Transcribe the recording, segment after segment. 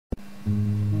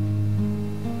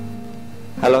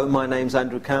Hello, my name's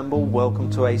Andrew Campbell.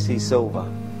 Welcome to AC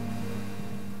Silver.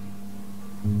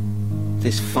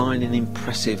 This fine and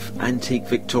impressive antique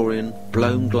Victorian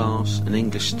blown glass and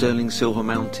English sterling silver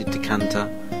mounted decanter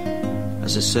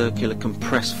has a circular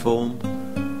compressed form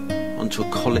onto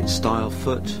a collet style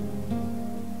foot.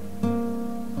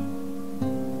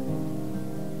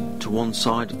 To one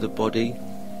side of the body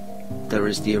there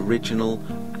is the original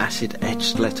acid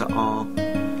etched letter R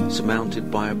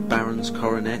surmounted by a baron's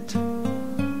coronet.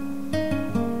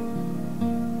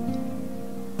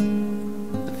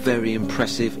 The very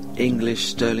impressive English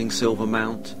sterling silver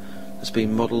mount has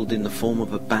been modelled in the form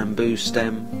of a bamboo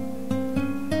stem.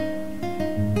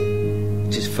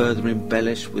 It is further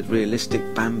embellished with realistic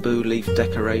bamboo leaf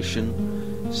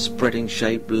decoration, spreading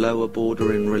shape lower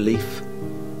border in relief.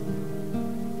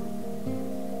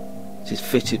 It is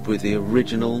fitted with the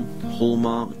original,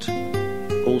 hallmarked,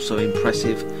 also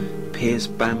impressive,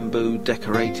 pierced bamboo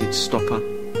decorated stopper.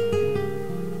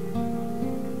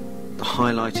 The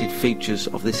highlighted features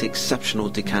of this exceptional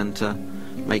decanter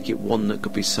make it one that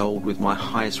could be sold with my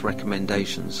highest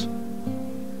recommendations.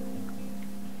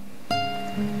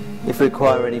 If you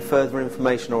require any further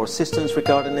information or assistance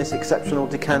regarding this exceptional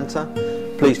decanter,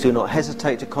 please do not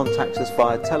hesitate to contact us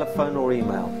via telephone or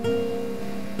email.